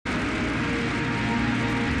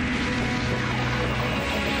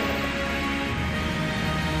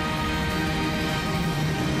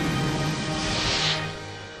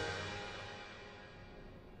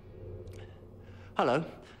Hello.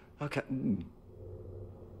 Okay.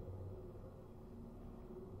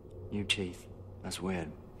 New teeth. That's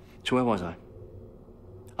weird. So where was I?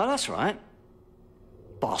 Oh, that's right.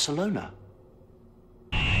 Barcelona.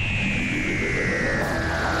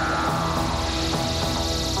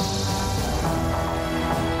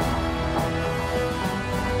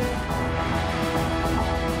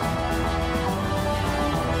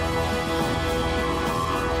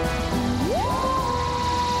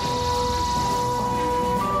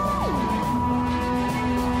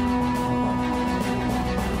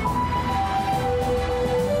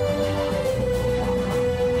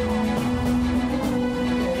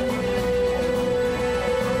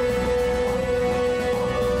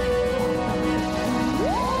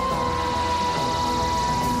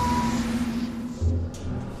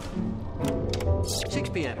 6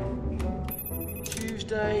 p.m.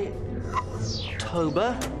 Tuesday,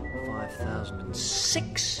 October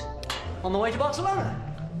 5006. On the way to Barcelona.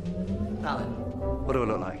 Alan, what do I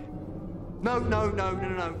look like? No.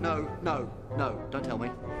 Don't tell me.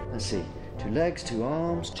 Let's see. 2 legs, 2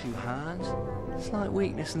 arms, 2 hands. Slight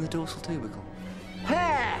weakness in the dorsal tubercle.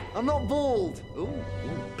 Hair! I'm not bald. Ooh,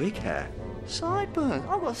 big hair. Sideburns.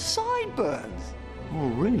 I've got sideburns. Oh,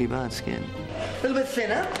 really bad skin. A little bit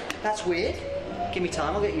thinner. That's weird. Give me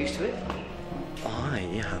time, I'll get used to it. I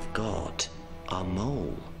have got a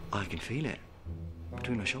mole. I can feel it.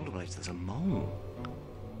 Between my shoulder blades, there's a mole.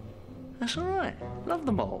 That's all right. Love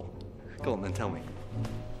the mole. Go on then, tell me.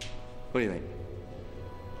 What do you think?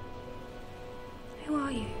 Who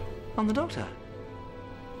are you? I'm the doctor.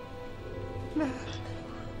 No.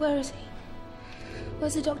 Where is he?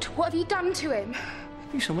 Where's the doctor? What have you done to him?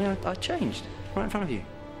 You saw me, I changed. Right in front of you.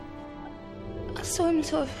 I saw him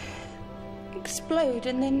sort of explode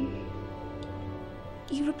and then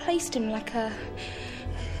you replaced him like a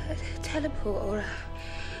teleport or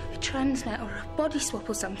a transnet or a body swap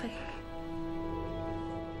or something.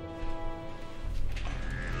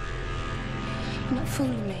 You're not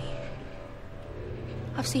fooling me.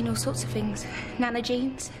 I've seen all sorts of things.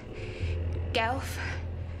 Nanogenes, Gelf,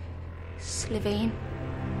 Slovene.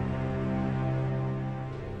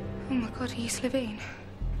 Oh my God, are you Slovene?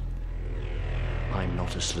 I'm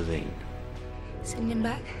not a Slovene. Send him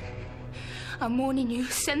back. I'm warning you,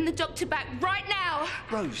 send the doctor back right now!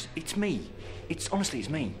 Rose, it's me. Honestly, it's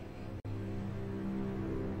me.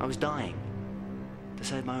 I was dying. To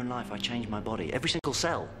save my own life, I changed my body. Every single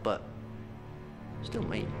cell, but still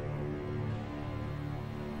me.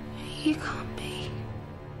 You can't be.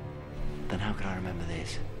 Then how could I remember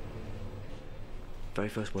this? Very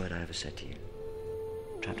first word I ever said to you.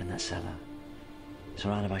 Trapped in that cellar.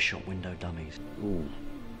 Surrounded by shop window dummies. Ooh.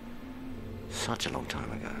 Such a long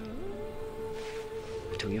time ago.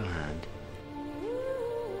 I took your hand.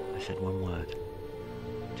 I said one word.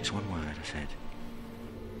 Just one word, I said.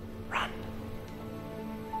 Run.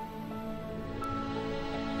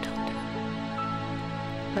 Doctor.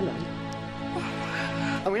 Hello.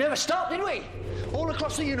 And we never stopped, did we? All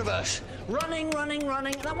across the universe. Running. And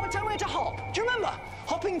at one time we had to hop. Do you remember?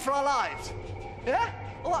 Hopping for our lives. Yeah?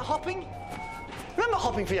 All that hopping. Remember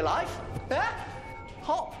hopping for your life? Yeah?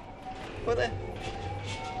 Hop. Were there?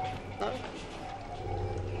 No?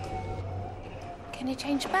 Can you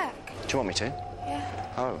change back? Do you want me to?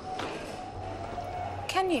 Yeah. Oh.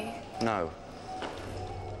 Can you? No.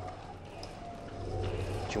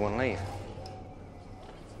 Do you want to leave?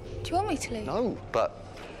 Do you want me to leave? No, but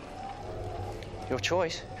your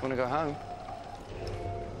choice. If you want to go home.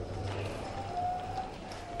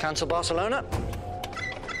 Cancel Barcelona.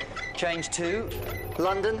 Change to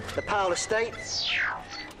London, the Powell Estate.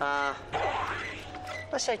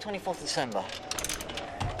 Let's say 24th of December.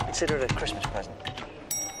 Consider it a Christmas present.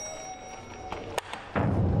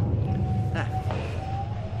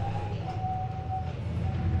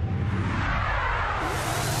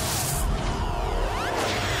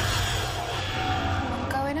 I'm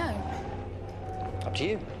going home. Up to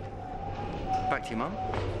you. Back to your mum.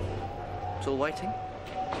 It's all waiting.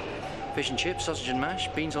 Fish and chips, sausage and mash,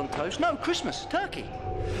 beans on toast. No, Christmas, turkey.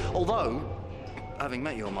 Although, having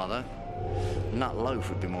met your mother, nut loaf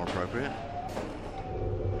would be more appropriate.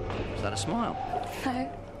 Was that a smile? No.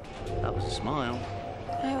 That was a smile.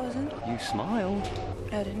 No, it wasn't. You smiled.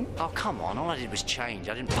 No, I didn't. Oh, come on. All I did was change.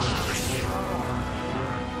 I didn't...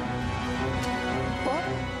 What?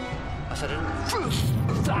 I said I didn't...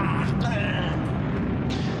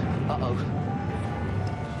 Uh-oh.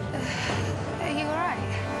 Are you all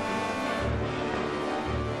right?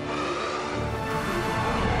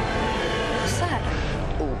 What's that?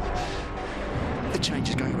 Oh. The change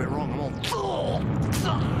is going a bit wrong. I'm all...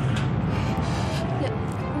 Look,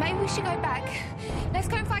 maybe we should go back. Let's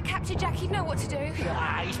go and find Captain Captain Jack, he'd know what to do.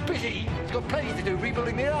 Ah, he's busy. He's got plenty to do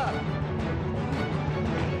rebuilding the Earth. I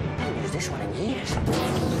haven't used this one in years.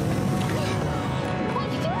 What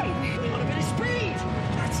are you doing? We want a bit of speed.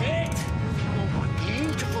 That's it. Oh, my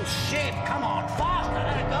beautiful ship. Come on, faster,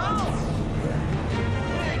 let it go.